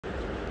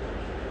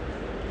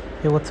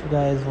Hey, what's up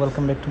guys,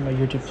 welcome back to my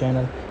YouTube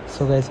channel.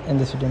 So guys, in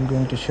this video I'm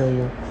going to show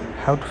you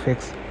how to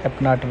fix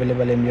app not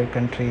available in your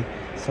country.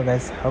 So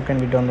guys, how can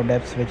we download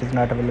apps which is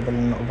not available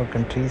in our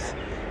countries?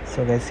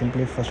 So guys,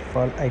 simply first of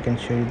all I can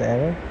show you the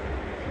error.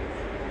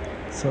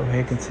 So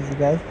here you can see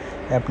guys,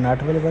 app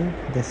not available.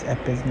 This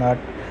app is not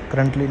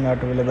currently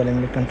not available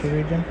in your country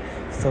region.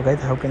 So guys,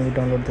 how can we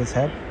download this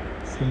app?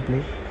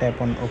 Simply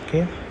tap on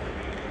OK,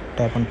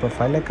 tap on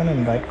profile icon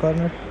in right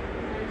corner,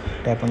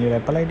 tap on your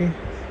Apple ID,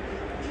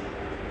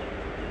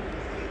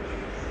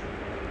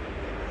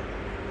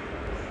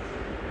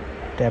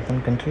 tap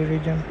on country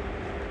region,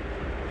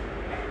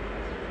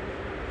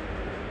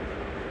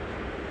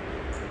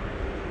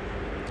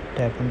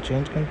 tap on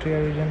change country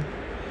or region.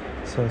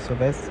 So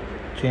guys,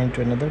 change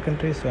to another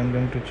country. So I'm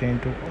going to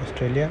change to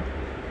Australia.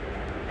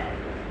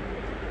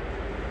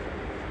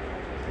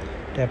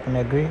 Tap on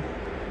agree.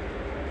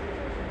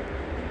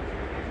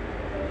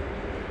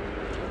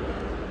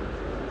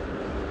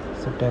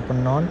 So tap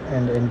on none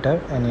and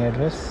enter any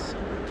address.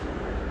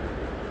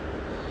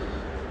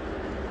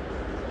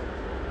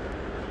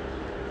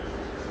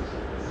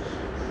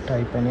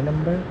 Type any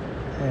number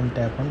and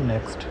tap on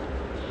next.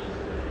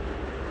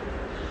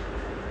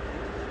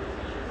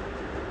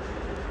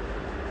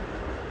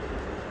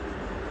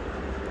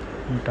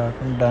 And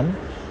tap on done.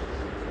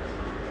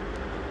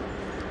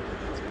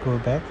 Go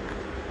back,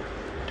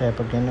 tap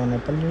again on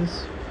Apple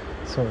News.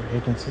 So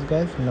you can see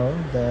guys, now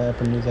the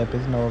Apple News app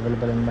is now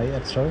available in my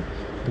app store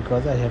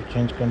because I have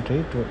changed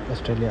country to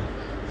Australia.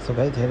 So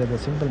guys, here is the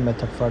simple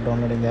method for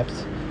downloading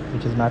apps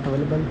which is not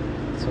available.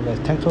 So guys,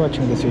 thanks for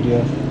watching this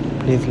video.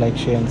 Please like,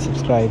 share and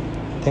subscribe.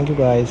 Thank you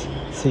guys.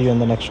 See you in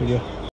the next video.